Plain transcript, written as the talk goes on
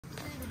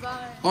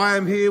I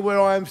am here where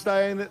I am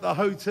staying at the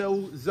Hotel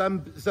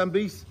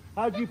Zambis.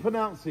 How do you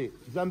pronounce it?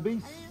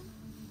 Zambis?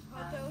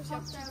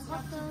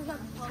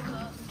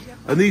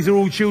 And these are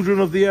all children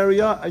of the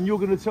area, and you're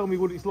going to tell me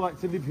what it's like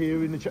to live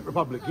here in the Czech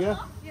Republic, yeah?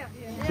 Yeah.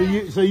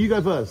 So you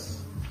go first.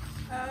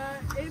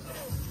 It's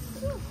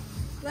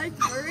like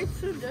very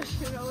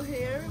traditional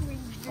here. We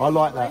do I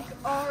like that.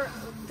 Like our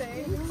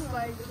things,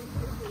 like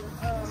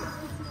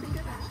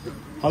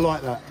I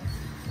like that.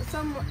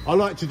 I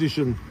like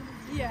tradition.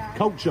 Yeah.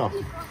 Culture.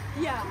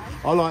 Yeah.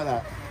 I like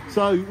that.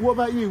 So, what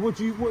about you? What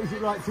is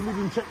it like to live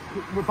in Czech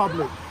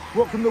Republic?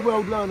 What can the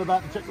world learn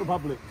about the Czech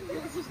Republic?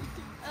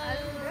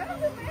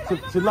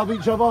 To love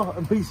each other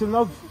and peace and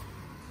love?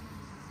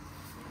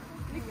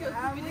 Because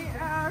we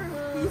are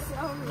peace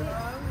and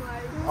love.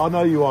 Like, I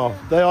know you are.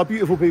 They are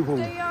beautiful people.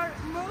 They are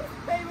most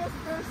famous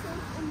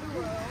persons in the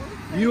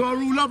world. You are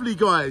all lovely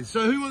guys.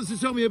 So who wants to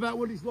tell me about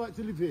what it's like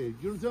to live here? Do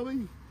you want to tell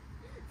me?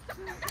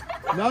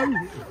 No? I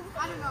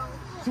don't know.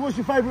 So what's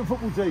your favourite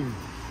football team?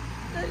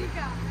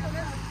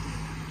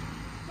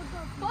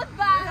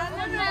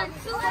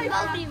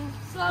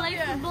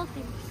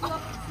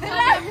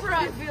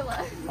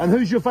 And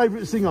who's your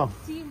favourite singer?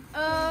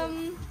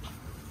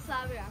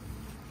 Slavia.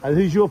 And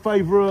who's your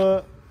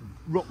favourite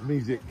rock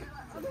music?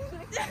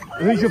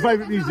 And who's your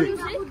favourite music?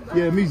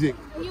 Yeah, music.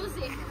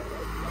 Music.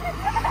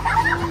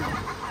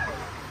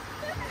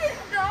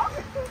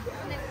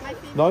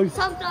 No?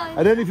 Sometimes.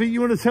 And anything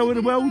you want to tell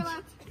the world?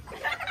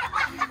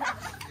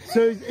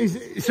 So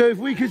if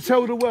we could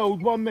tell the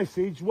world one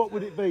message, what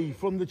would it be?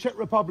 From the Czech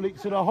Republic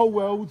to the whole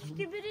world?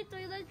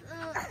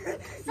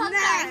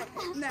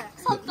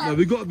 No,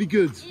 we've got to be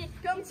good.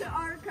 Come to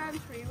our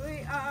country.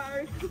 We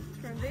are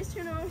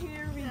traditional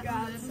here. We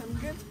got some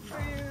good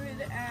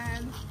food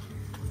and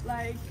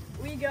like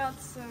we got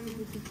some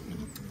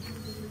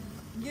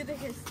good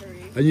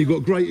history. And you've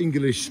got great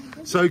English.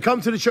 So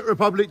come to the Czech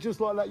Republic, just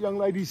like that young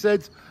lady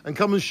said, and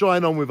come and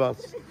shine on with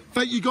us.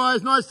 Thank you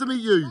guys. Nice to meet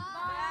you.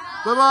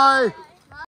 Bye-bye.